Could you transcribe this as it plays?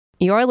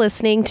You're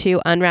listening to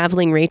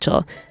Unraveling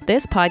Rachel.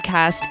 This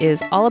podcast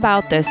is all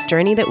about this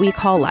journey that we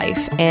call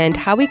life and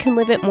how we can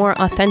live it more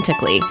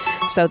authentically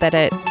so that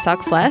it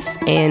sucks less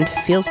and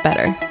feels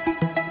better.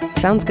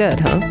 Sounds good,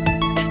 huh?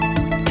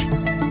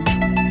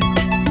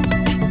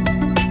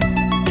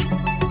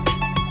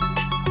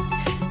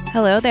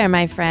 Hello there,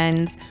 my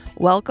friends.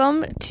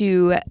 Welcome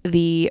to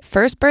the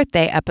first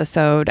birthday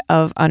episode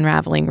of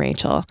Unraveling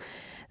Rachel.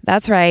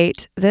 That's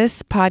right.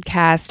 This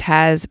podcast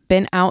has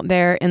been out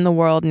there in the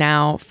world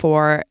now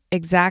for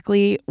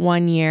exactly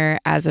 1 year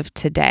as of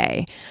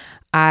today.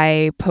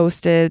 I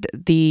posted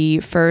the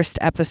first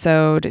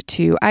episode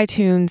to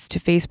iTunes, to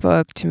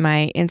Facebook, to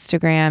my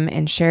Instagram,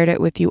 and shared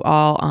it with you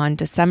all on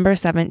December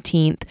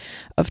 17th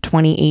of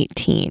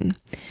 2018.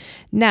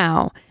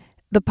 Now,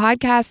 the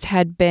podcast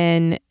had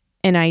been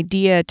an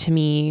idea to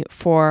me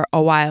for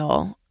a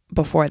while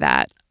before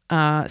that.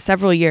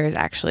 Several years,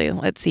 actually.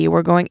 Let's see,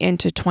 we're going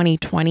into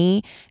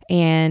 2020,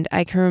 and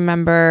I can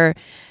remember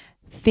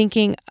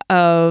thinking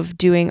of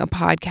doing a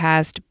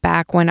podcast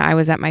back when I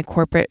was at my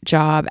corporate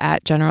job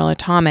at General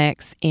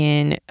Atomics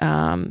in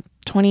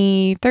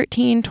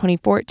 2013,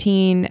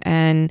 2014,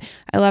 and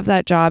I left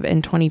that job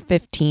in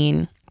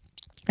 2015.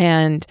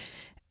 And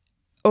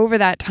over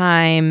that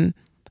time,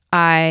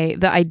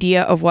 the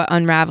idea of what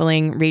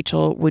Unraveling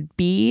Rachel would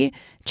be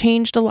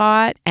changed a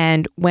lot.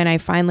 And when I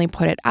finally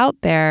put it out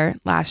there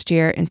last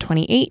year in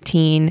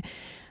 2018,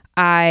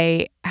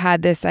 I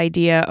had this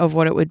idea of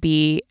what it would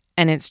be,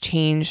 and it's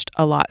changed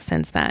a lot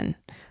since then.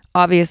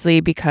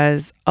 Obviously,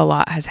 because a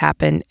lot has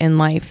happened in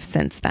life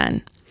since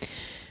then.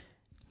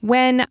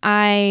 When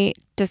I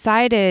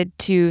decided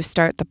to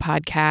start the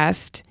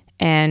podcast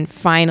and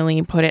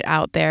finally put it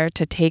out there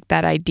to take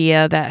that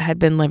idea that had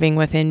been living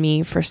within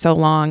me for so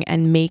long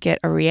and make it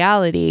a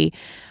reality,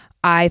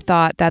 I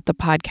thought that the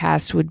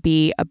podcast would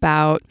be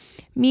about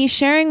me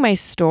sharing my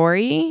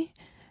story,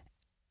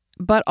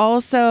 but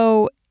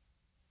also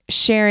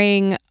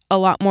sharing a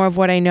lot more of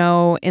what I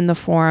know in the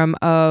form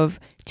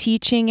of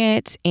teaching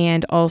it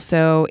and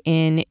also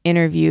in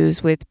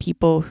interviews with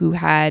people who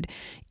had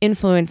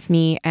influenced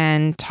me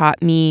and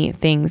taught me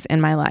things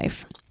in my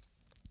life.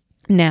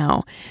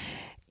 Now,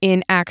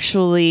 in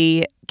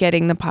actually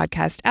getting the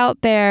podcast out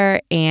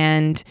there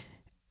and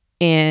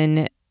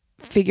in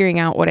figuring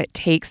out what it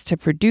takes to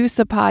produce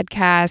a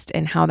podcast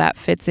and how that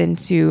fits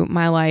into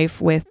my life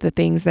with the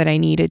things that I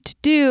needed to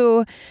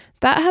do,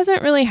 that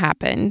hasn't really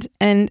happened.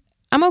 And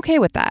I'm okay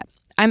with that.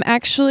 I'm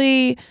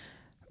actually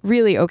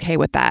really okay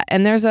with that.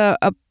 And there's an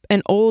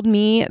old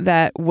me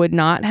that would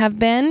not have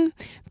been,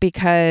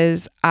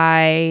 because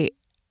I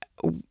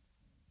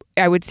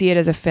would see it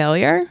as a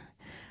failure,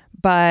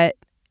 but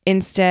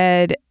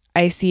instead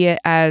I see it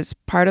as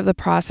part of the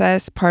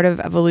process, part of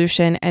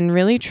evolution, and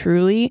really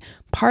truly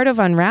part of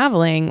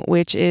unraveling,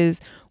 which is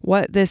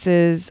what this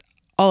is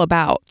all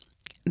about.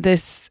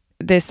 This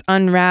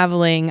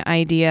unraveling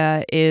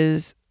idea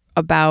is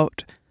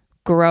about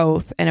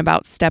growth and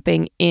about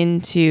stepping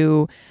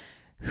into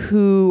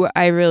who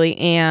I really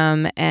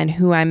am and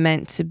who I'm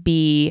meant to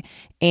be.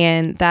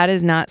 And that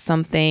is not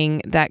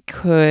something that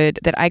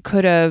I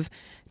could have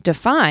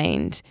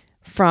defined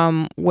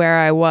from where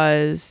I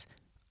was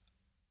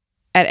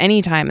at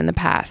any time in the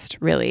past,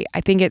 really.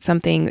 I think it's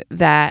something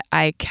that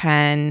I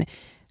can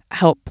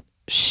help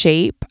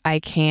shape. I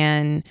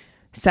can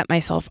set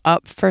myself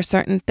up for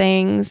certain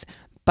things,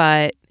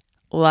 but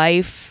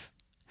life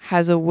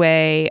has a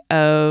way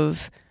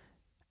of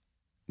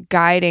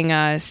guiding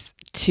us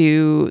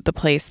to the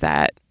place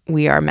that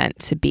we are meant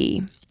to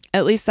be.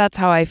 At least that's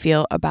how I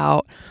feel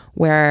about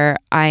where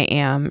I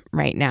am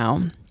right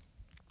now.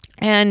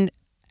 And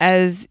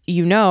as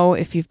you know,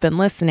 if you've been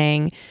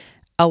listening,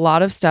 a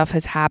lot of stuff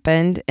has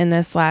happened in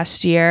this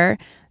last year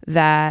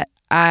that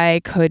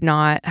I could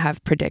not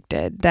have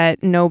predicted,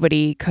 that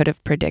nobody could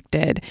have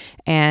predicted.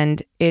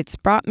 And it's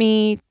brought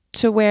me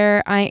to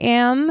where I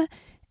am,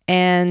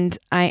 and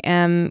I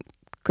am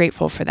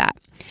grateful for that.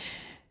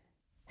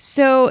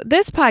 So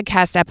this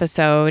podcast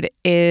episode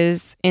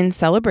is in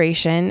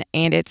celebration,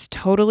 and it's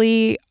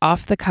totally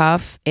off the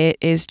cuff. It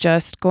is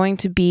just going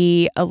to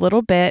be a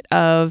little bit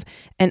of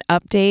an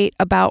update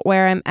about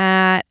where I'm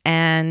at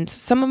and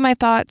some of my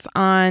thoughts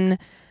on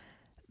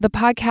the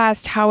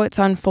podcast, how it's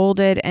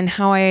unfolded, and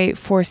how I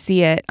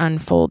foresee it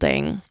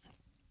unfolding.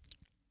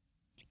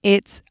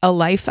 It's a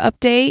life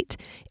update.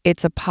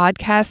 It's a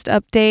podcast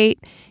update.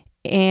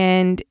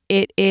 And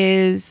it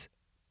is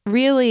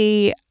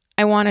really,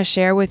 I want to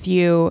share with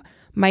you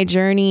my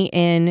journey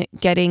in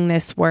getting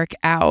this work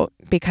out,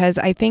 because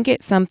I think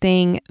it's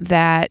something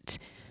that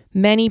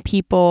many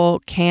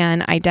people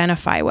can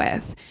identify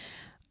with.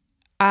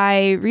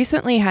 I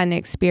recently had an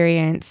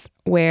experience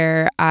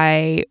where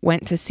I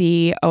went to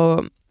see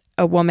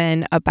a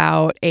woman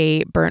about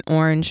a burnt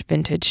orange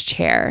vintage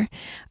chair.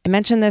 I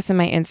mentioned this in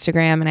my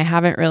Instagram and I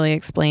haven't really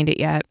explained it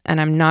yet, and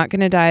I'm not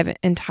going to dive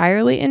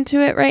entirely into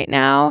it right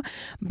now,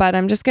 but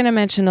I'm just going to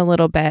mention a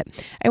little bit.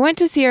 I went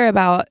to see her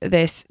about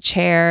this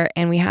chair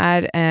and we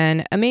had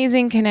an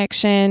amazing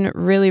connection,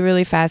 really,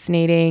 really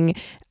fascinating.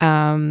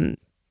 And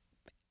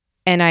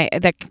And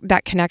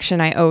that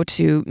connection I owe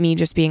to me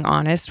just being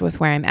honest with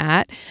where I'm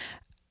at.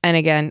 And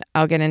again,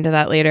 I'll get into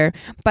that later.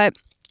 But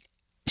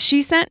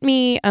she sent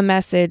me a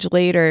message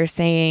later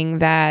saying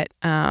that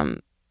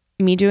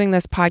me doing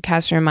this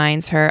podcast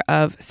reminds her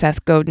of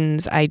Seth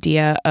Godin's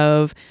idea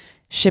of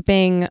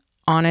shipping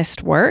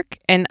honest work.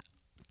 And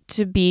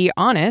to be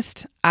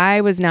honest, I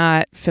was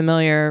not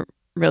familiar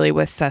really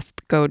with Seth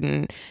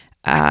Godin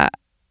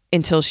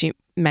until she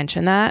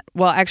mentioned that.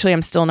 Well, actually,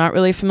 I'm still not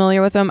really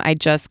familiar with him. I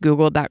just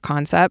Googled that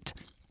concept.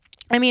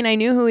 I mean, I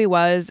knew who he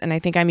was, and I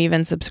think I'm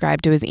even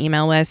subscribed to his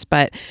email list,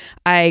 but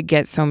I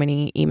get so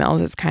many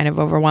emails, it's kind of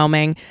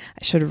overwhelming.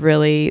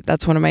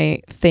 That's one of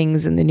my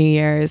things in the new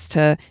year is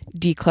to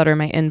declutter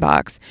my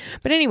inbox.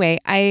 But anyway,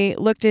 I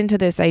looked into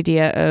this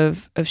idea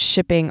of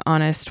shipping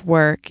honest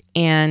work,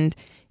 and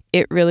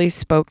it really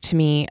spoke to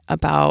me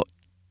about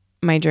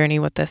my journey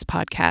with this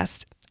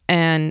podcast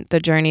and the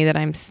journey that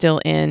I'm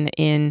still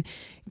in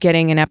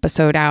getting an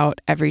episode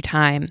out every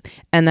time.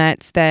 And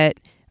that's that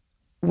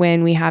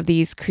when we have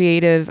these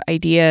creative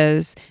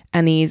ideas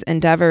and these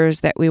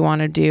endeavors that we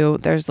want to do,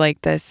 there's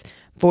like this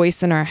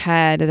voice in our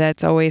head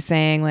that's always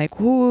saying like,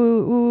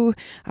 ooh,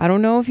 I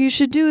don't know if you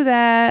should do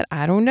that.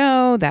 I don't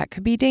know. That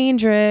could be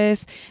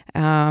dangerous.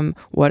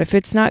 What if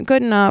it's not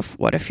good enough?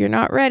 What if you're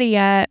not ready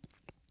yet?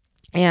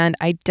 And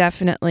I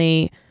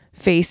definitely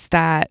faced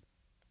that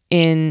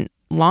in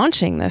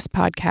launching this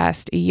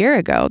podcast a year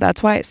ago.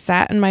 That's why it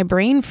sat in my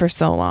brain for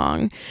so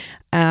long.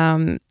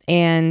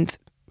 And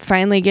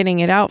finally getting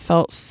it out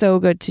felt so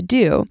good to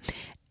do.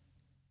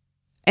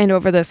 And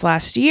over this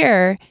last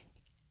year,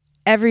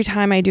 every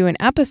time I do an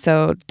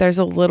episode, there's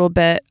a little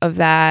bit of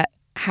that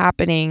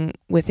happening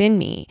within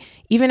me.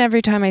 Even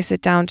every time I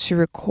sit down to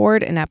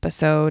record an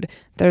episode,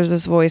 there's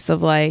this voice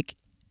of like,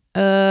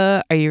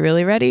 are you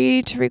really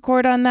ready to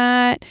record on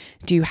that?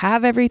 Do you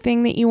have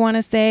everything that you want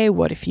to say?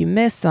 What if you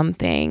miss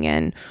something?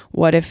 And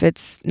what if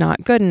it's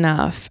not good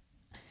enough?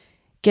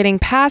 Getting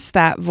past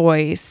that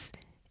voice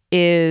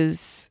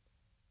is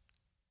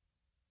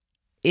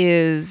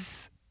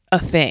a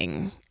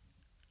thing.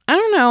 I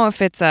don't know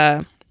if it's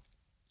a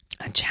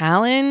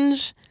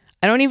challenge.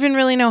 I don't even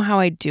really know how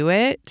I do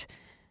it.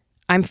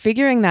 I'm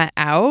figuring that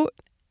out.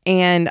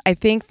 And I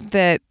think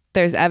that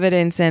there's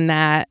evidence in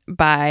that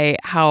by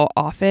how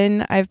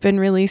often I've been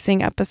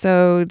releasing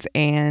episodes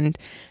and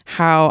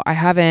how I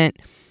haven't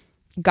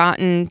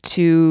gotten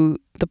to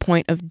the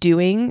point of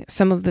doing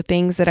some of the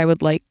things that I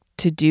would like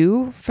to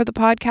do for the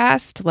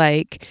podcast,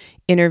 like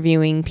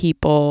interviewing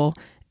people.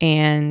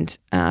 And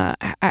I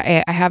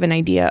have an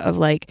idea of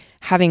like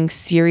having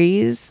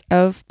series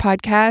of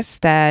podcasts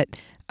that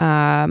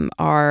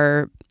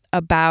are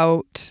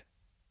about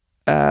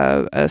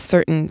a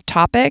certain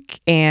topic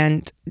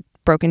and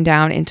broken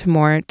down into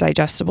more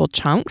digestible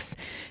chunks.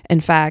 In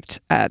fact,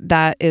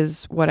 that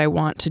is what I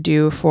want to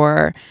do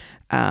for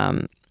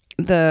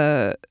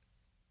the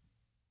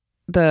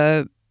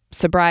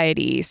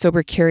sobriety,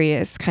 sober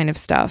curious kind of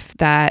stuff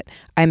that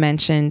I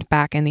mentioned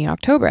back in the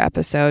October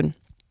episode.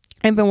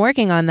 I've been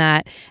working on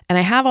that and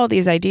I have all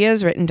these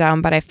ideas written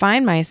down, but I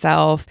find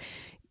myself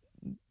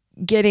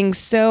getting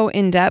so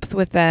in depth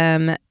with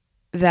them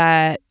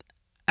that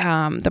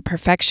the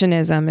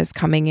perfectionism is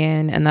coming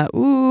in and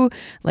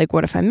like,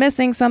 what if I'm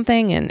missing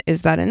something? And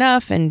is that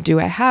enough? And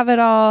do I have it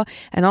all?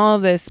 And all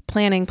of this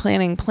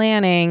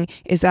planning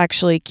is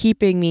actually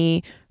keeping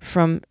me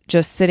from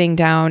just sitting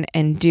down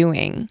and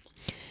doing.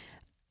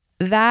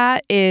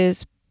 That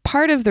is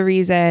part of the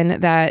reason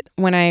that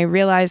when I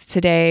realized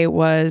today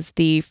was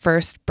the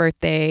first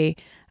birthday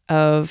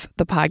of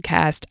the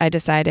podcast, I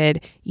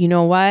decided, you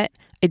know what?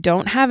 I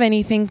don't have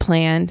anything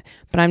planned,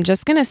 but I'm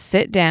just going to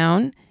sit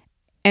down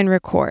and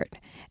record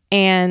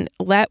and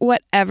let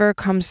whatever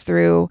comes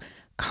through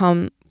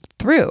come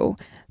through.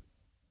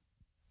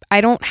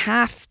 I don't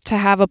have to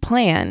have a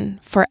plan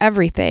for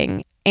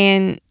everything.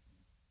 And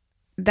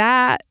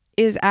that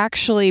is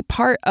actually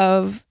part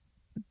of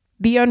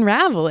the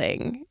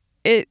unraveling.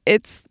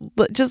 It's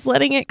just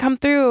letting it come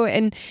through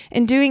and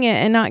doing it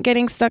and not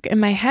getting stuck in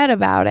my head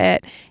about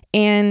it.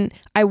 And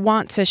I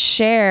want to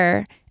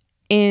share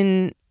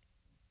in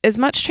as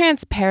much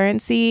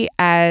transparency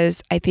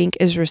as I think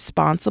is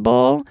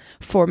responsible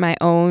for my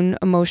own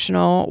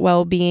emotional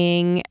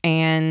well-being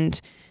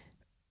and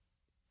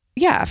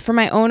for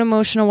my own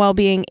emotional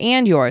well-being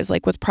and yours,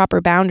 like with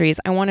proper boundaries.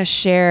 I want to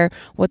share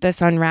what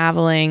this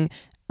unraveling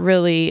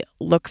really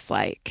looks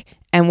like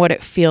and what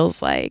it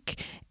feels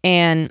like.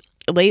 And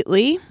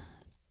lately,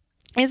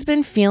 it's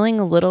been feeling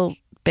a little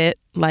bit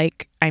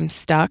like I'm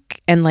stuck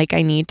and like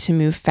I need to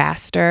move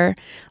faster,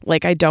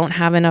 like I don't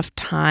have enough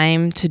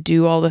time to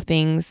do all the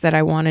things that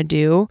I want to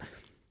do.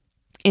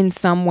 In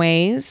some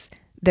ways,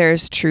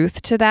 there's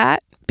truth to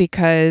that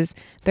because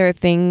there are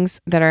things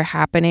that are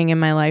happening in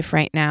my life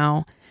right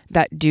now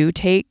that do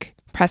take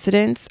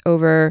precedence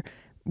over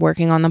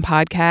working on the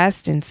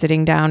podcast and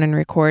sitting down and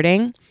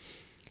recording.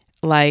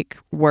 Like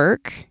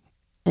work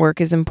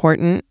is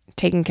important.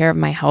 Taking care of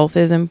my health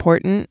is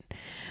important.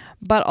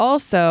 But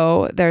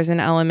also there's an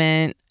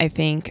element, I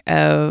think,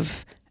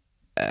 of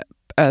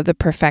the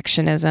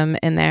perfectionism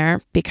in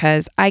there,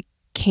 because I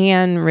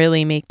can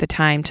really make the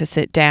time to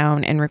sit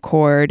down and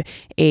record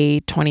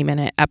a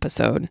 20-minute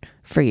episode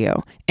for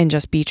you and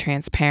just be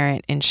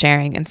transparent in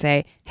sharing and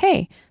say,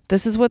 hey,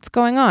 this is what's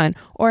going on,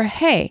 or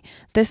hey,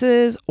 this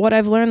is what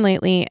I've learned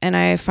lately and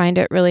I find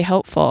it really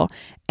helpful.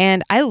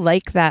 And I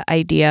like that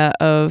idea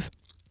of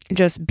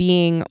just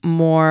being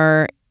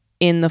more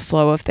in the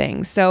flow of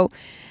things. So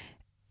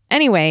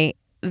anyway,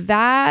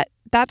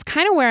 that's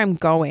kind of where I'm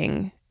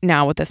going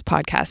now with this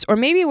podcast, or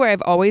maybe where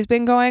I've always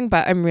been going,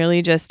 but I'm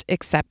really just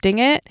accepting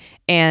it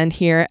and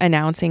here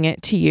announcing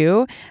it to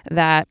you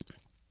that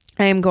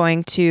I am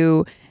going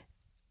to,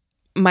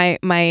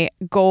 my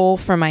goal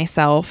for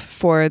myself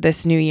for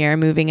this new year,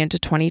 moving into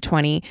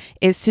 2020,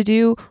 is to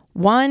do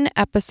one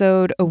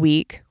episode a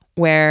week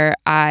where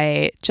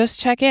I just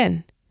check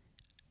in.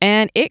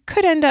 And it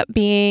could end up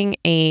being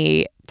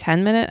a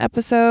 10-minute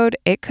episode.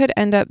 It could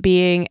end up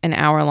being an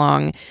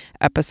hour-long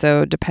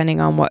episode,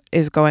 depending on what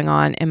is going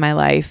on in my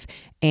life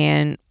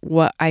and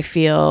what I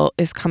feel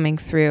is coming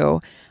through.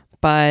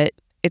 But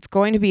it's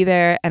going to be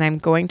there and I'm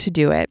going to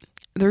do it.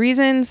 The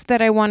reasons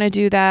that I want to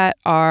do that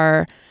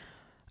are,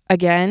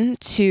 again,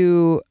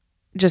 to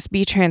just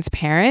be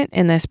transparent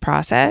in this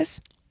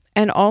process,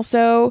 and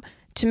also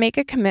to make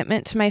a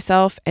commitment to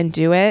myself and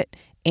do it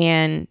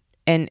and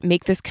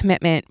make this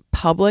commitment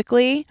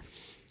publicly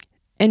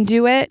and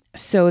do it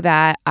so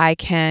that I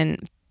can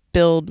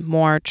build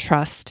more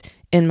trust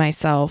in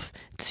myself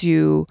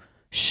to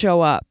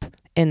show up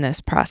in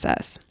this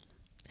process.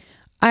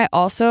 I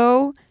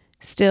also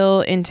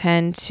still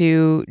intend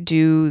to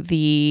do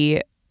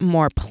the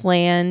more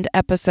planned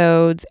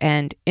episodes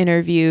and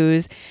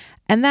interviews,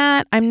 and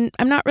that I'm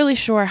not really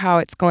sure how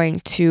it's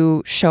going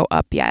to show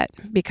up yet,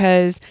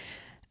 because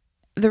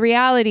the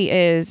reality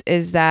is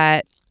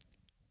that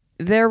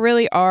there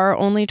really are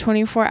only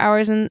 24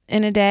 hours in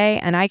a day,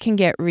 and I can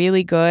get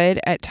really good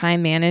at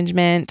time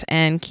management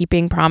and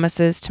keeping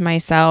promises to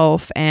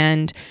myself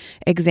and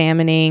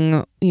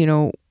examining,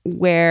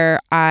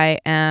 where I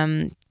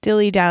am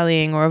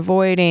dilly-dallying or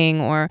avoiding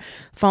or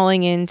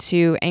falling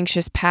into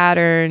anxious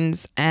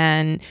patterns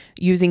and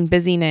using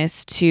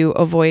busyness to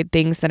avoid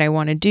things that I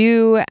want to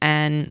do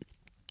and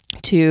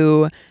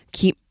to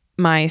keep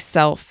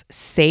myself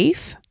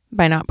safe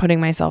by not putting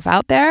myself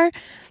out there.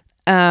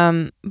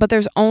 But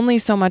there's only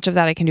so much of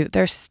that I can do.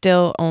 There's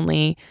still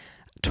only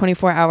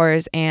 24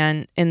 hours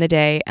and in the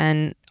day,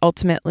 and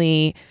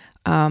ultimately,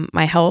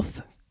 my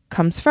health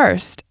comes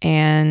first,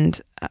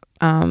 and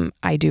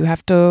I do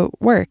have to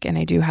work, and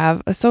I do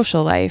have a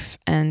social life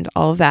and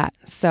all of that.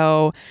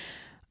 So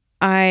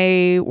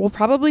I will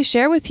probably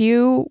share with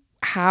you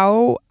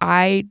how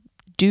I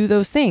do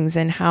those things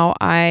and how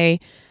I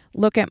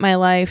look at my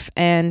life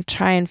and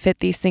try and fit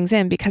these things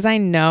in, because I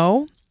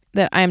know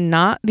that I'm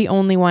not the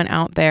only one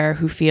out there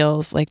who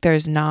feels like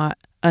there's not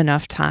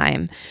enough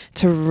time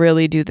to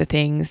really do the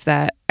things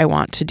that I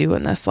want to do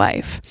in this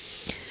life.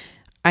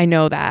 I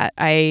know that.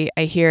 I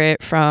hear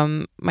it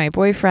from my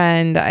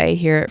boyfriend. I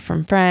hear it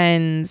from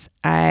friends.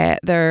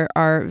 There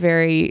are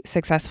very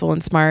successful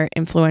and smart,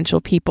 influential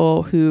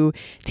people who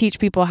teach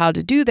people how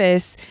to do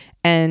this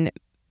and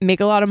make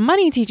a lot of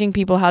money teaching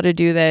people how to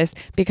do this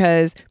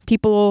because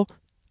people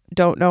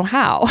don't know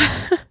how.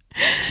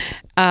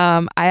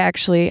 I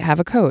actually have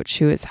a coach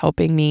who is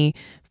helping me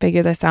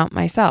figure this out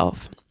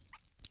myself.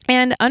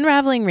 And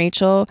Unraveling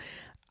Rachel,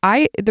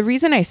 the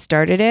reason I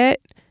started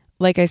it,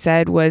 like I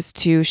said, was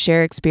to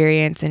share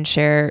experience and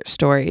share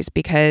stories,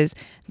 because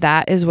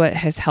that is what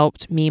has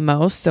helped me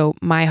most. So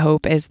my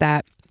hope is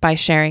that by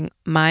sharing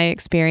my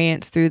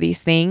experience through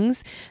these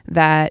things,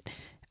 that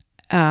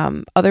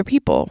other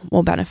people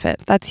will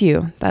benefit. That's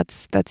you.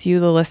 That's you,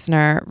 the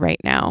listener, right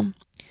now.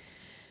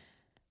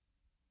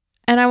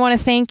 And I want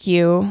to thank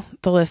you,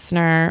 the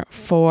listener,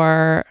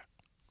 for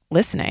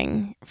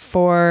listening,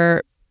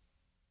 for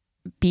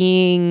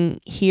being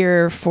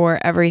here for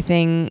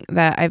everything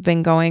that I've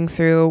been going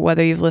through,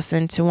 whether you've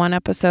listened to one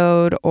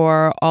episode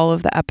or all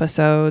of the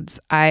episodes.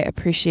 I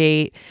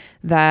appreciate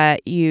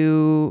that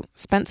you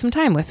spent some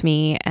time with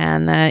me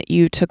and that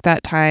you took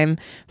that time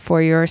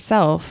for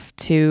yourself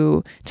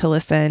to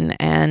listen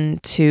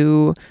and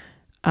to,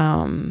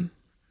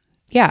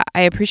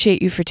 I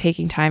appreciate you for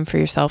taking time for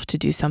yourself to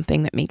do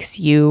something that makes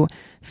you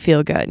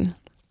feel good.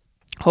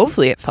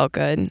 Hopefully it felt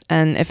good.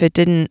 And if it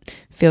didn't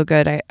feel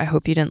good, I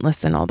hope you didn't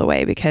listen all the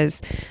way,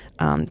 because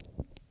don't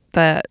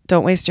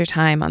waste your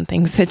time on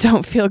things that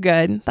don't feel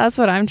good. That's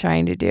what I'm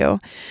trying to do.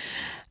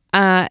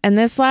 And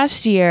this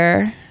last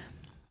year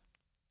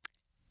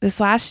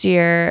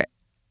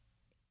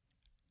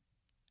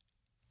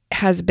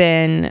has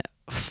been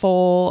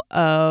full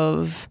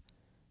of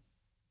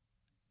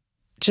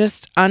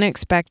just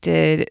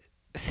unexpected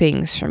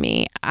things for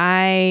me.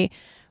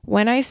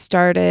 When I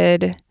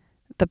started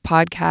the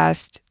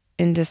podcast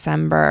in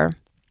December,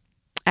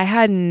 I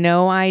had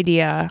no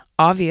idea,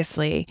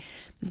 obviously,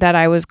 that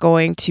I was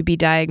going to be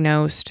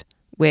diagnosed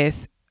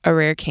with a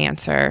rare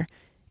cancer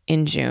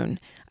in June.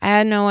 I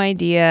had no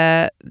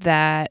idea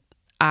that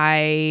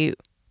I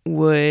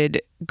would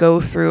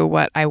go through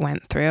what I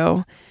went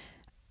through.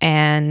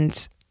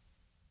 And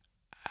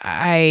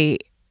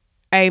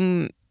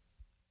I'm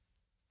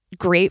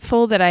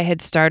grateful that I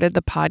had started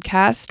the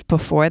podcast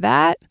before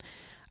that.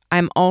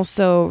 I'm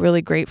also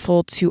really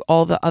grateful to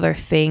all the other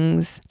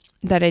things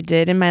that I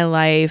did in my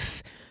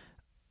life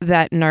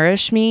that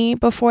nourished me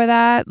before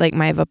that, like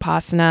my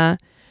Vipassana,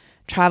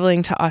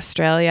 traveling to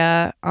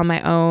Australia on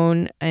my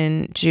own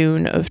in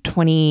June of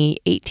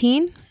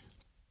 2018.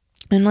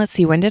 And let's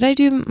see, when did I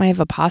do my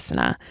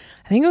Vipassana?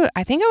 I think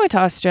I went to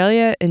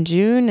Australia in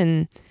June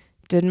and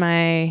did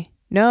my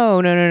No.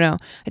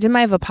 I did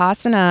my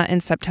Vipassana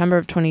in September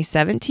of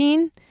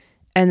 2017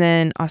 and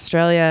then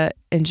Australia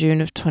in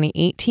June of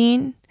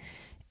 2018.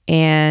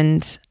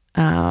 And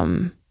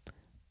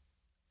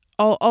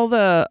all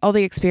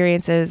the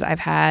experiences I've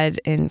had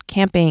in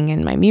camping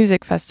and my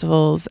music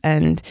festivals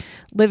and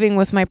living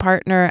with my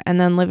partner and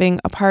then living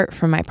apart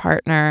from my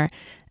partner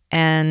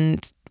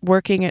and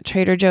working at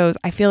Trader Joe's,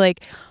 I feel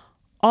like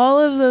all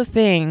of those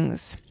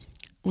things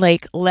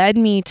like led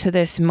me to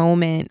this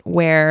moment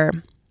where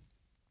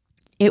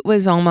it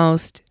was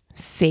almost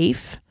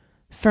safe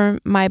for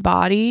my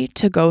body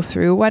to go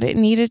through what it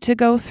needed to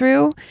go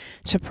through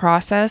to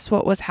process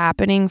what was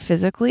happening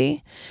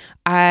physically.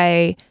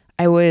 I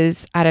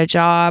was at a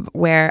job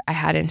where I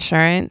had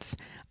insurance.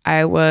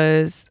 I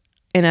was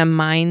in a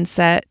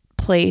mindset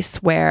place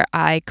where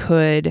I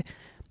could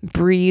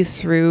breathe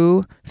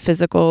through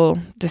physical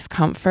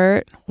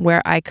discomfort,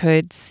 where I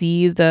could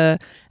see the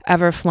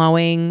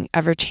ever-flowing,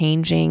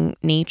 ever-changing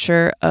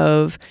nature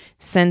of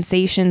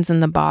sensations in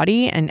the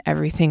body and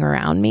everything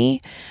around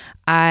me.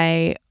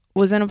 I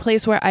was in a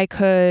place where I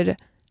could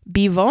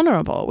be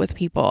vulnerable with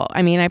people.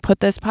 I mean, I put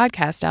this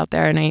podcast out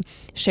there and I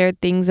shared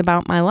things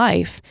about my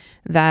life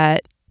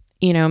that,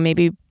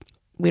 maybe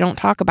we don't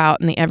talk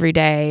about in the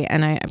everyday.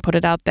 And I put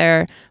it out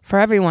there for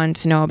everyone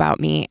to know about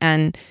me.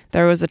 And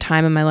there was a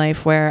time in my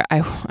life where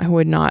I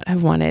would not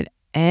have wanted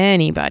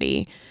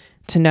anybody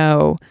to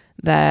know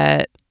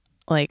that,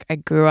 like, I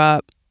grew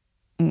up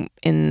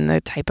in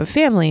the type of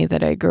family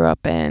that I grew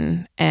up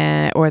in,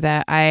 or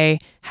that I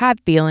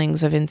had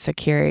feelings of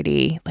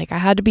insecurity. Like, I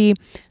had to be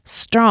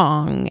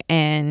strong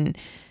and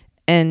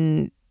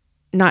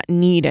not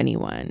need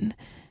anyone.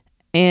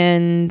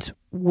 And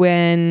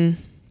when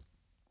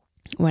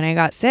I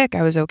got sick,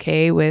 I was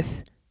okay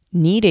with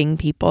needing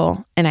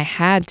people, and I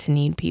had to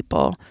need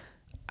people.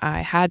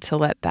 I had to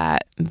let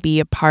that be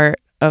a part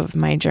of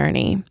my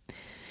journey.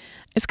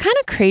 It's kind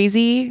of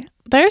crazy.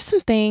 There are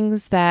some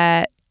things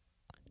that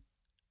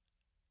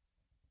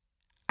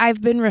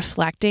I've been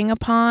reflecting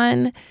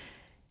upon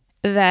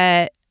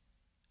that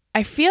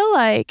I feel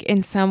like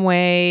in some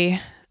way,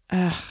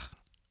 I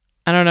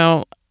don't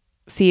know.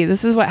 See,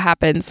 this is what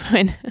happens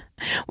when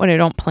I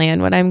don't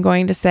plan what I'm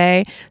going to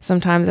say.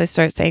 Sometimes I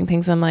start saying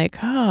things I'm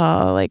like,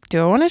 oh, like,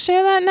 do I want to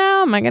share that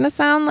now? Am I going to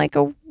sound like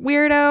a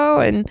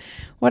weirdo and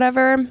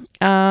whatever?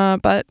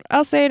 But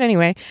I'll say it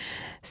anyway.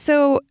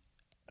 So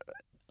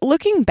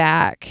looking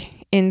back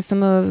in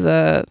some of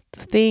the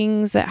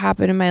things that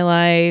happened in my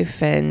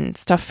life and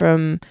stuff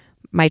from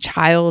my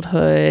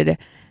childhood,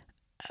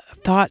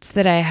 thoughts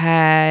that I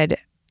had,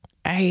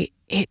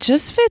 it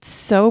just fits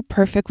so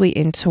perfectly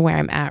into where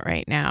I'm at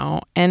right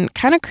now, and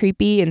kind of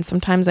creepy. And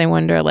sometimes I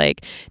wonder,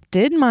 like,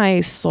 did my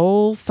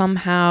soul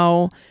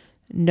somehow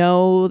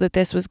know that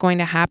this was going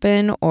to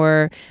happen?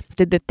 Or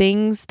did the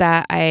things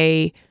that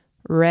I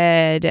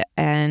read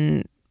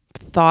and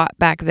thought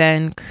back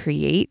then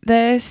create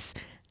this?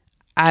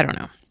 I don't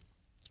know.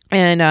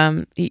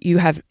 And you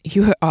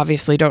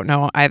obviously don't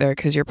know either,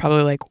 because you're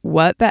probably like,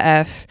 what the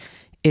F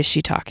is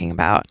she talking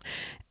about?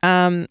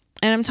 And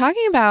I'm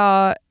talking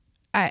about,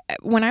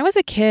 when I was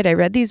a kid, I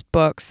read these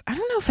books. I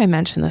don't know if I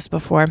mentioned this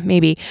before.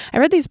 Maybe. I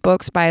read these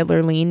books by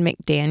Lurleen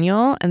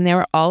McDaniel, and they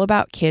were all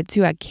about kids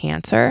who had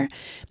cancer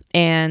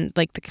and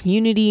like the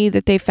community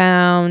that they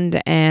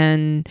found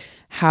and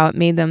how it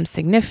made them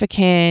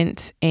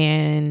significant,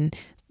 and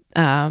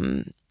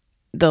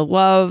the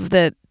love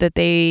that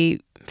they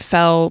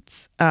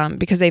felt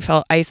because they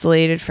felt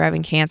isolated for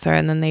having cancer.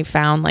 And then they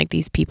found like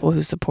these people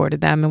who supported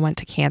them and went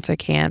to cancer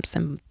camps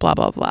and blah,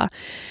 blah, blah.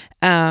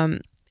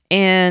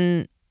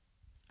 And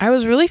I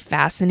was really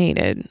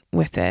fascinated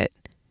with it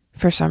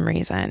for some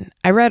reason.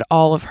 I read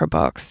all of her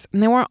books,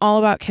 and they weren't all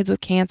about kids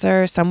with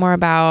cancer. Some were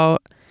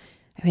about,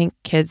 I think,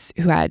 kids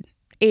who had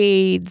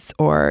AIDS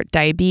or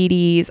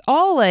diabetes,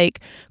 all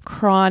like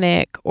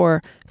chronic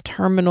or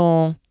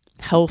terminal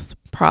health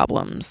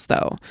problems,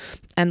 though,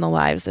 and the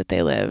lives that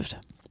they lived.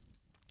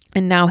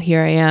 And now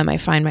here I am. I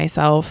find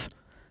myself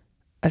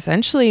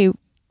essentially,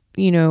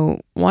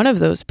 one of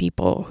those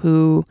people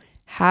who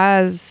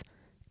has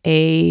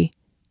a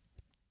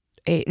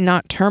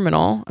not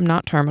terminal, I'm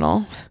not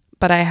terminal,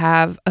 but I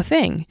have a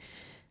thing.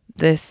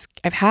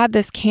 I've had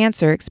this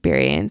cancer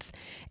experience.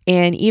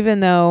 And even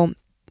though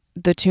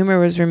the tumor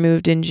was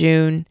removed in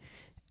June,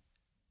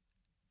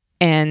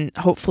 and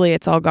hopefully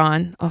it's all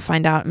gone, I'll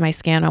find out in my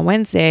scan on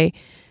Wednesday,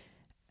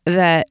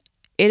 that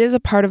it is a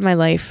part of my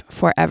life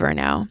forever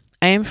now.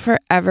 I am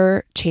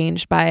forever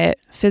changed by it,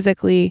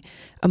 physically,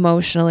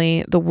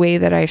 emotionally, the way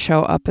that I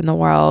show up in the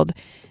world.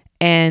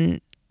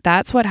 And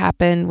that's what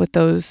happened with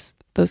those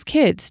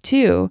kids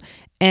too.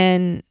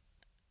 And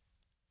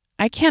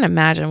I can't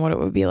imagine what it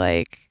would be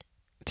like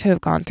to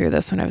have gone through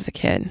this when I was a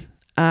kid.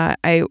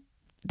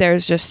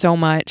 There's just so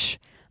much,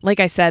 like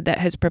I said, that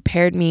has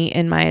prepared me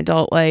in my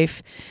adult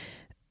life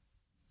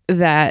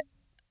that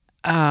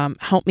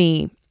helped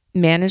me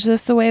manage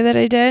this the way that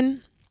I did.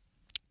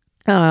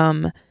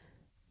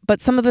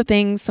 But some of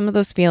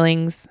those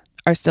feelings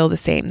are still the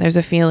same. There's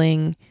a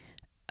feeling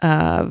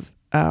of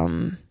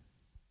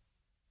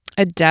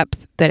a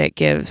depth that it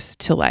gives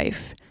to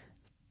life,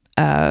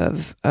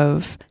 of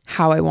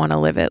how I want to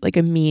live it, like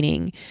a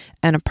meaning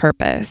and a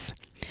purpose.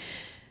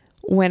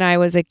 When I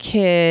was a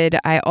kid,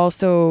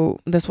 this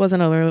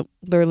wasn't a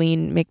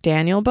Lurleen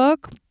McDaniel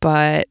book,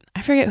 but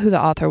I forget who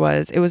the author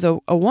was. It was a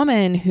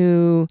woman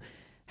who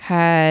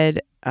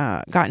had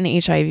gotten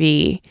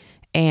HIV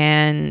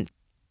and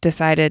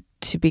decided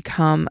to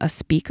become a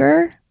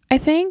speaker, I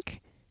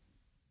think.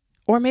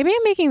 Or maybe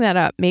I'm making that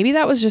up. Maybe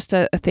that was just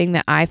a thing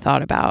that I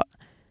thought about.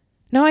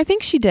 No, I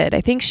think she did. I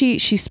think she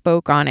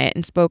spoke on it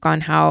and spoke on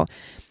how,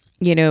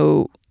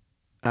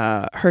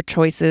 her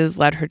choices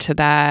led her to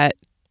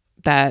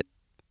that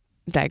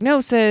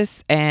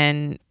diagnosis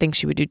and things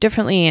she would do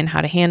differently and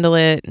how to handle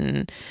it.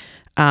 And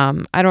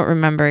I don't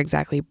remember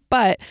exactly,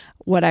 but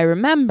what I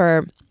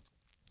remember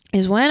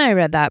is when I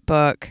read that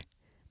book,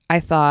 I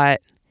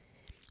thought,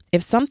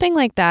 if something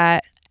like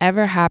that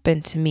ever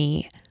happened to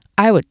me,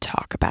 I would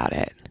talk about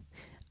it.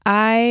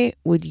 I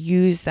would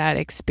use that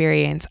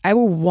experience. I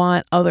would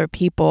want other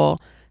people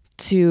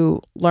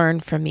to learn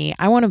from me.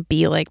 I want to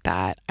be like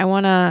that. I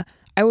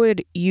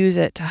would use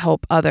it to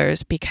help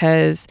others,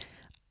 because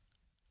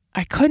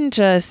I couldn't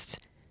just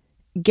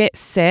get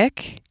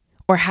sick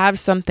or have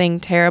something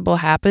terrible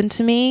happen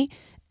to me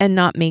and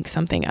not make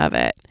something of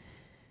it.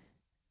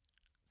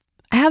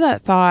 I had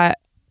that thought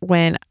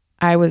when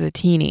I was a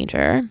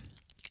teenager,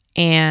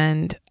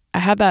 and I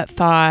had that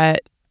thought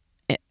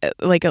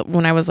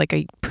when I was like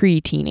a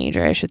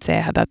pre-teenager, I should say.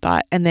 I had that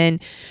thought. And then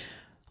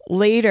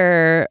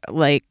later,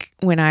 like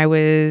when I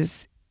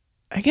was,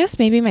 I guess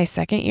maybe my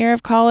second year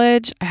of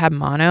college, I had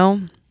mono,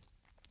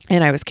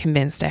 and I was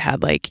convinced I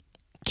had like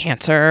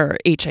cancer or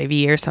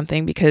HIV or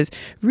something, because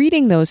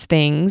reading those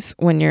things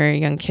when you're a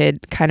young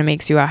kid kind of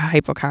makes you a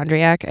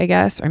hypochondriac, I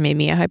guess, or made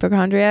me a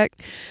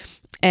hypochondriac.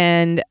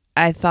 And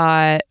I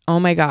thought, oh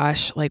my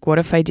gosh, like what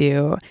if I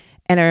do?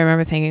 And I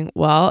remember thinking,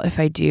 well, if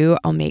I do,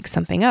 I'll make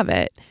something of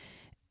it.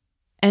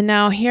 And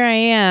now here I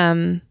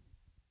am,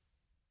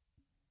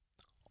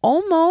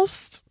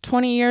 almost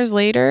 20 years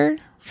later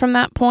from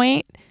that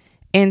point,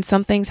 and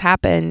something's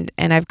happened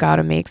and I've got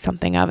to make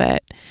something of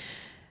it.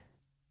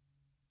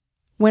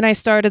 When I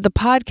started the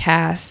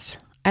podcast,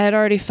 I had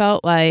already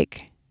felt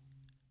like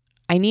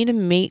I need to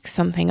make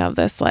something of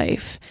this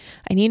life.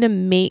 I need to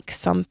make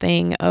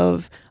something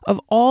of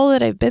all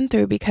that I've been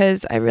through,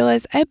 because I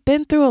realized I've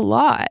been through a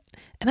lot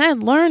and I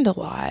learned a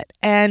lot.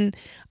 And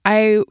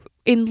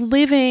in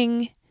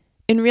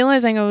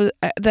realizing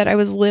that I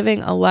was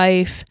living a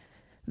life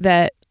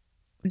that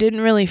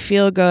didn't really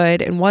feel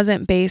good and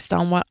wasn't based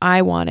on what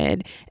I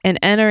wanted, and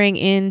entering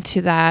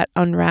into that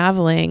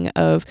unraveling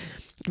of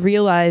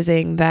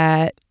realizing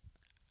that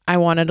I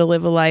wanted to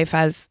live a life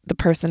as the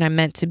person I'm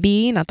meant to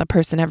be, not the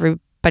person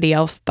everybody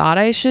else thought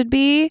I should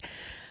be,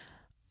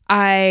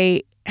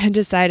 I had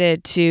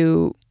decided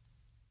to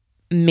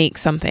make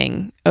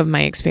something of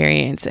my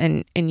experience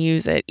and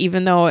use it,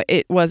 even though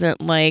it wasn't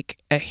like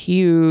a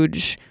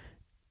huge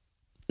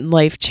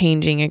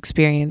life-changing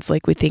experience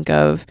like we think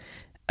of,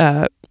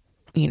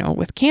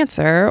 with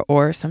cancer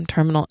or some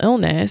terminal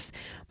illness.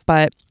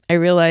 But I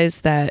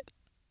realized that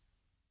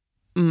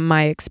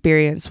my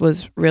experience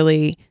was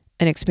really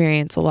an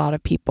experience a lot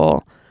of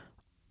people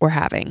were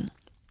having.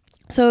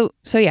 So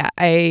yeah,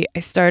 I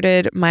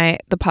started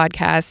the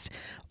podcast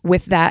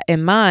with that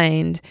in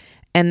mind,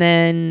 and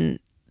then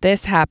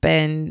this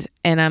happened,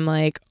 and I'm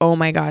like, oh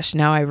my gosh,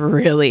 now I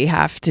really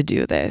have to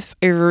do this.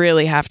 I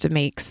really have to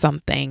make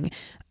something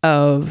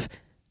of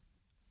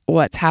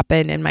what's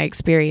happened in my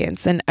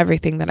experience and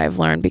everything that I've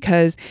learned,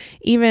 because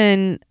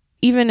even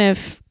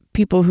if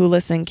people who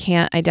listen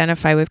can't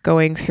identify with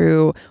going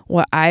through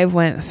what I've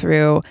went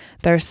through,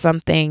 there's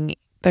something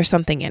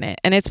in it,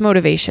 and it's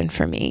motivation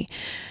for me.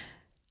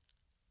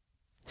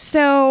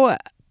 So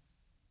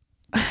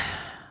I'm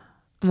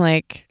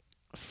like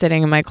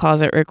sitting in my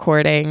closet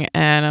recording,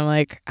 and I'm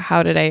like,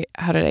 how did I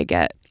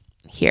get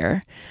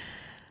here?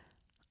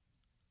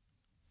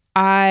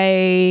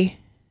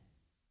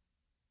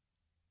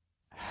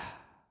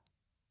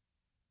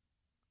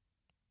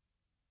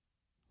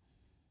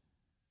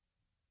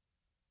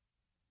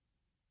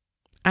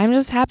 I'm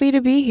just happy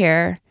to be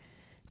here.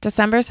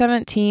 December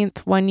 17th,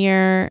 1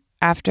 year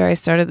after I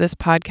started this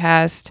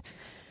podcast,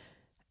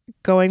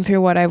 going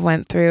through what I've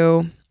went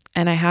through,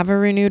 and I have a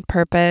renewed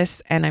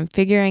purpose, and I'm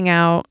figuring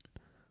out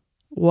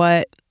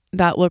what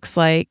that looks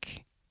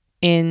like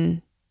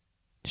in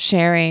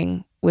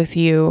sharing with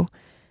you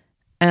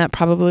And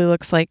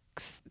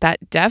that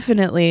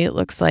definitely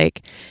looks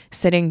like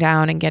sitting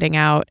down and getting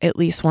out at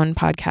least one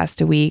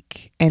podcast a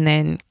week and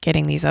then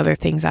getting these other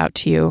things out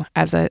to you,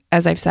 as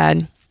I've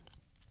said,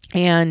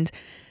 and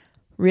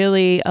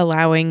really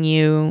allowing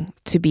you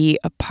to be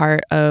a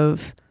part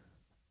of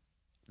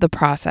the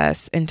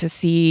process and to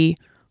see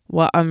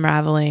what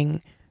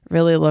unraveling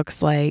really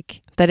looks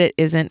like, that it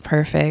isn't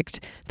perfect,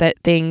 that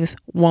things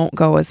won't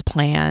go as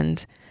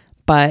planned,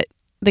 but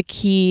the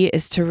key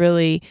is to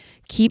really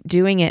keep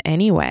doing it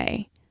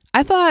anyway.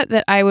 I thought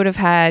that I would have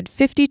had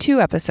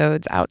 52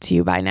 episodes out to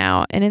you by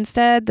now, and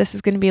instead this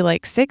is going to be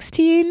like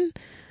 16.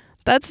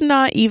 That's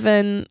not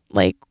even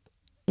like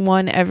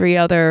one every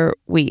other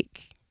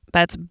week.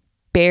 That's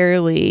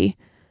barely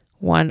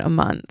one a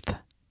month.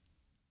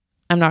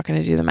 I'm not going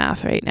to do the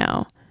math right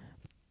now,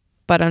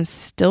 but I'm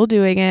still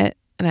doing it,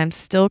 and I'm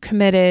still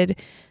committed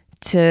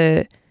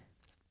to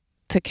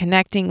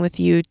connecting with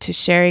you, to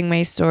sharing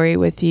my story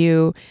with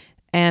you,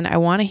 and I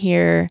want to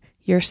hear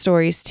your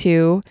stories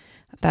too.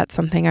 That's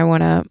something I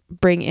want to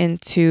bring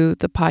into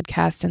the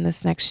podcast in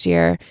this next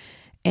year.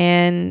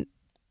 And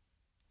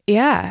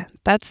yeah,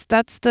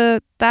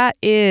 that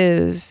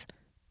is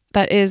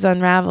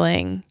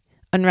unraveling.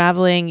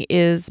 Unraveling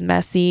is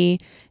messy.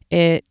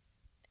 It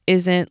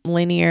isn't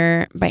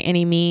linear by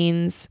any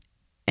means.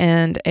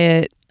 And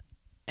it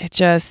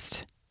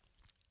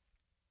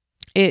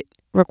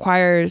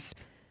requires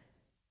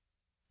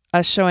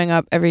us showing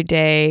up every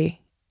day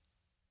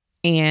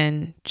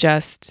and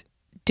just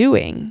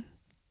doing.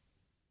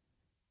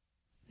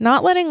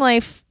 Not letting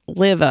life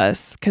live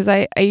us, because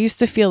I used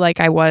to feel like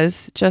I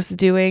was just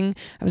doing.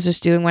 I was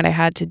just doing what I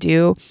had to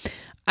do.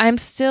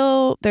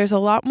 There's a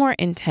lot more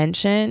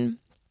intention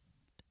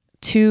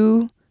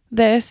to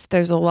this.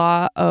 There's a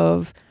lot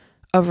of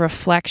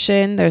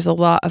reflection. There's a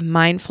lot of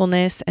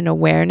mindfulness and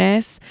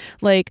awareness.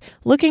 Like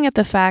looking at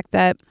the fact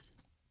that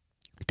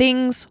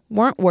things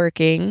weren't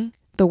working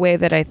the way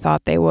that I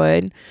thought they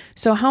would.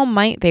 So how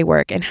might they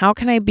work, and how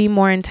can I be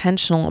more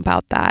intentional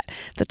about that?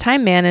 The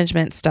time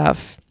management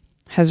stuff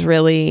has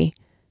really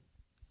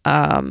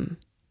been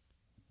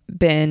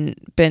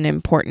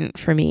important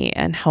for me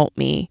and helped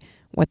me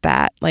with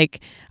that. Like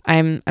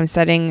I'm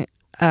setting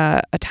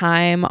a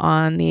timer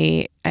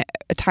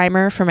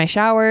for my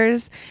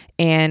showers,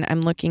 and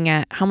I'm looking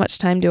at how much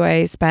time do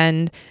I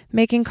spend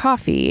making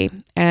coffee,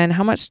 and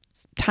how much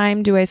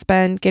time do I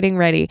spend getting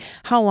ready?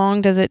 How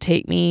long does it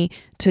take me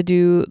to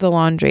do the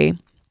laundry?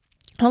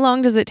 How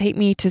long does it take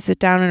me to sit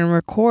down and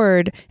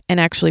record and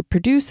actually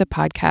produce a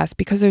podcast?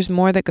 Because there's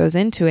more that goes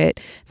into it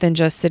than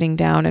just sitting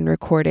down and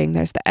recording.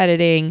 There's the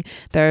editing,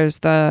 there's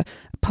the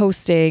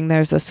posting,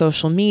 there's the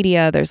social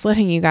media, there's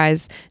letting you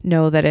guys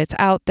know that it's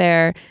out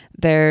there.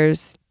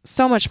 There's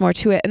so much more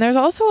to it. And there's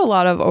also a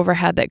lot of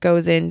overhead that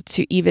goes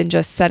into even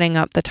just setting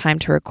up the time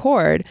to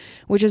record,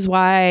 which is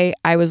why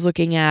I was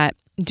looking at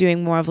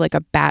doing more of like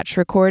a batch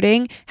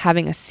recording,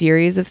 having a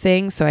series of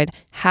things. So I'd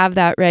have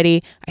that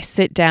ready. I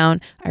sit down,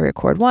 I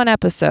record one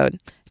episode,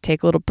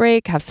 take a little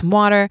break, have some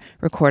water,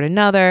 record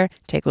another,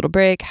 take a little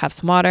break, have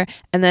some water,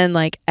 and then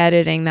like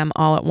editing them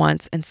all at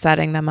once and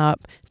setting them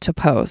up to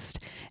post.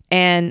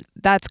 And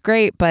that's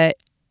great, but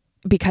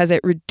because it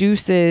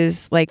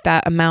reduces like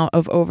that amount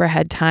of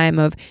overhead time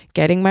of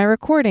getting my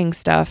recording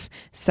stuff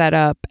set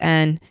up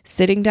and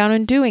sitting down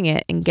and doing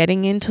it and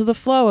getting into the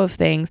flow of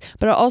things.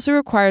 But it also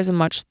requires a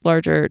much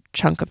larger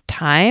chunk of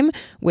time,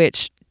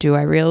 which do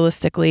I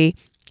realistically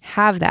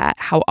have that?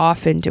 How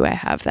often do I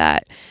have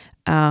that?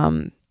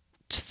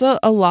 Just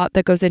a lot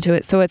that goes into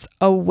it. So it's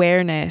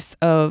awareness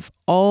of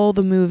all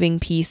the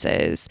moving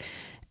pieces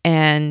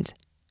and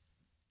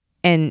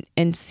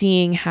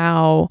seeing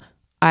how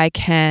I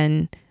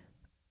can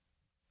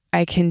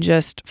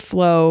just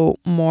flow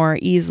more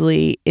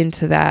easily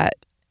into that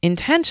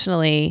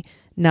intentionally,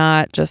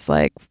 not just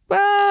like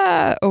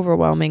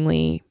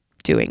overwhelmingly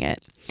doing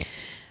it.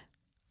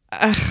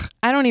 I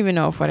don't even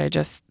know if what I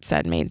just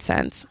said made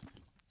sense.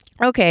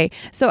 Okay,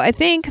 so I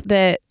think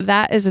that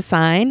is a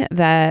sign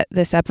that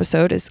this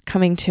episode is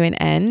coming to an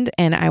end,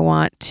 and I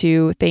want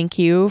to thank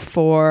you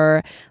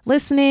for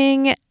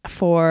listening,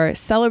 for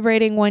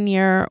celebrating 1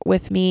 year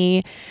with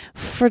me,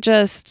 for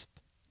just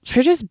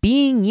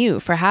being you,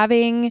 for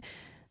having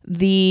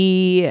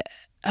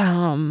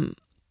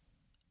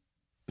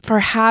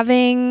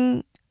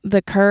the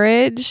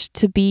courage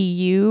to be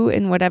you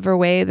in whatever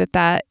way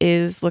that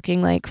is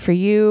looking like for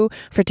you,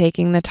 for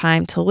taking the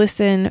time to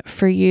listen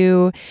for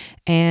you.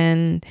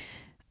 And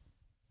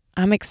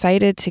I'm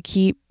excited to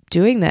keep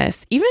doing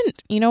this. Even,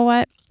 you know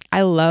what?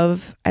 I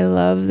love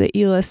that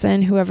you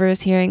listen, whoever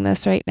is hearing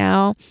this right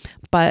now,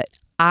 but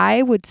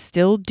I would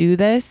still do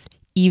this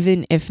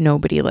even if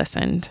nobody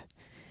listened.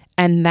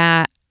 And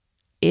that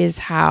is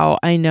how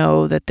I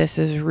know that this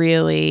is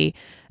really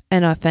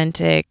an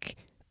authentic,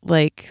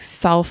 like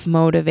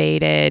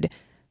self-motivated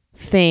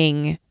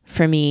thing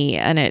for me.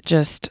 And it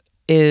just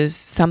is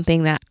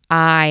something that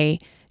I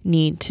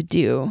need to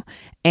do.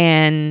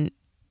 And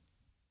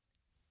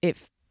it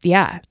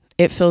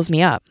fills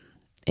me up.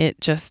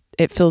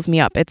 it fills me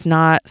up. It's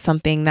not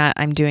something that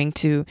I'm doing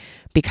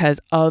because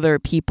other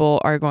people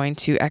are going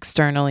to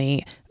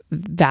externally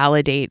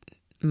validate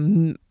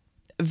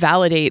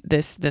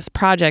this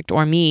project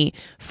or me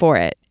for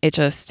it. It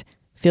just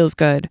feels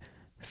good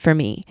for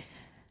me.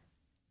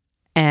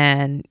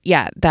 And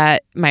yeah,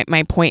 that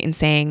my point in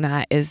saying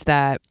that is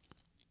that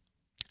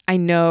I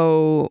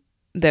know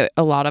that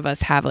a lot of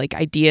us have like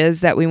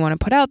ideas that we want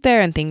to put out there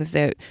and things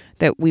that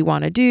we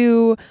want to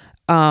do.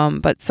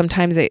 But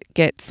sometimes it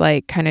gets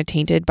like kind of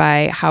tainted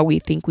by how we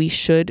think we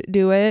should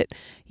do it,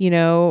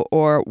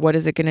 or what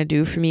is it going to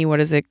do for me? What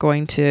is it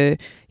going to,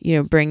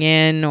 bring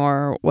in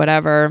or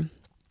whatever.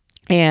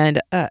 And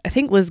I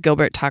think Liz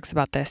Gilbert talks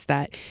about this,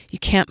 that you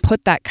can't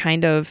put that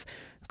kind of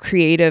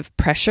creative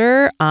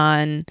pressure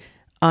on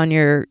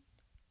your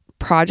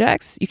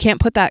projects. You can't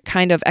put that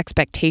kind of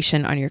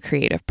expectation on your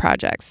creative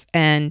projects.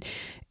 And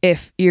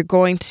if you're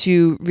going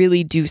to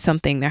really do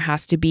something, there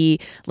has to be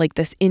like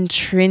this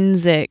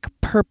intrinsic,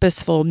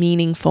 purposeful,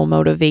 meaningful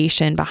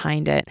motivation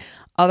behind it.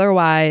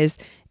 Otherwise,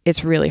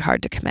 it's really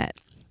hard to commit.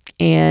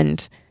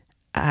 And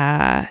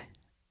I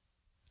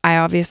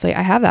have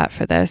that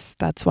for this.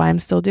 That's why I'm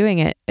still doing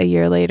it a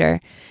year later.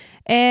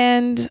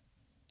 And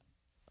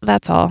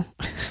that's all.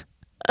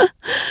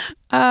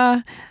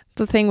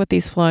 The thing with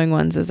these flowing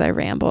ones is I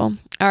ramble.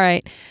 All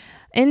right.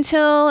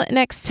 Until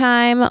next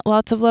time,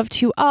 lots of love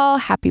to you all.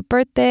 Happy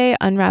birthday,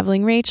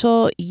 Unraveling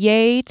Rachel.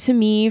 Yay to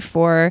me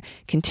for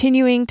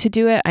continuing to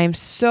do it. I'm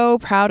so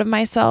proud of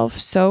myself.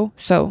 So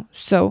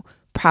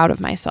proud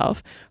of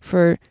myself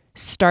for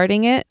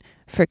starting it,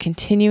 for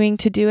continuing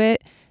to do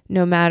it,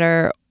 no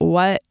matter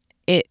what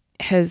it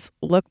has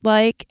looked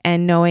like,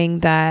 and knowing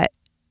that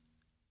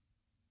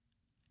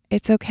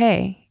it's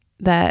okay,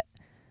 that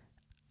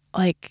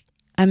like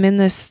I'm in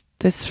this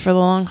for the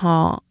long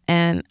haul,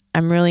 and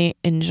I'm really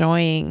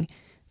enjoying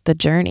the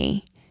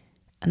journey.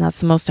 And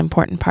that's the most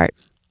important part.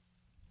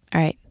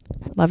 All right.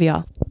 Love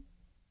y'all.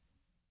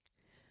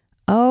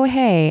 Oh,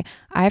 hey,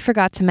 I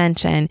forgot to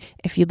mention,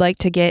 if you'd like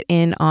to get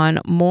in on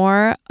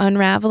more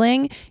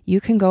unraveling, you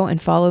can go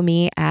and follow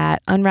me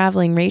at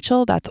Unraveling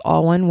Rachel. That's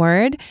all one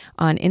word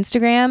on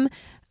Instagram,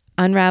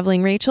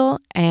 Unraveling Rachel.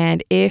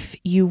 And if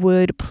you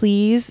would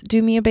please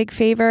do me a big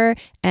favor,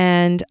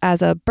 and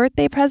as a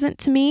birthday present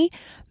to me,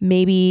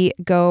 maybe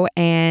go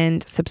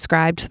and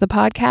subscribe to the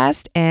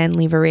podcast and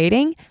leave a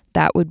rating.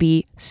 That would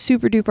be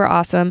super duper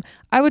awesome.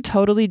 I would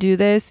totally do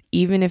this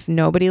even if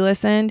nobody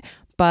listened,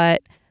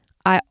 but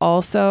I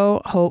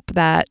also hope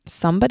that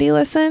somebody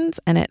listens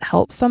and it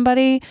helps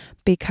somebody,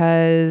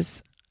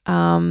 because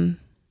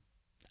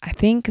I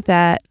think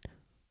that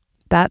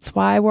that's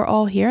why we're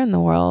all here in the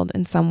world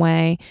in some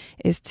way,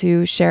 is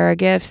to share our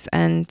gifts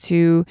and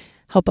to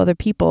help other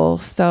people.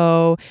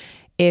 So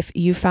if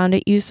you found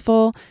it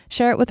useful,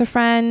 share it with a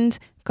friend,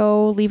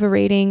 go leave a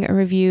rating, a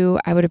review.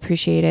 I would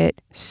appreciate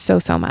it so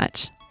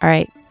much. All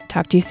right.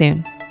 Talk to you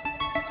soon.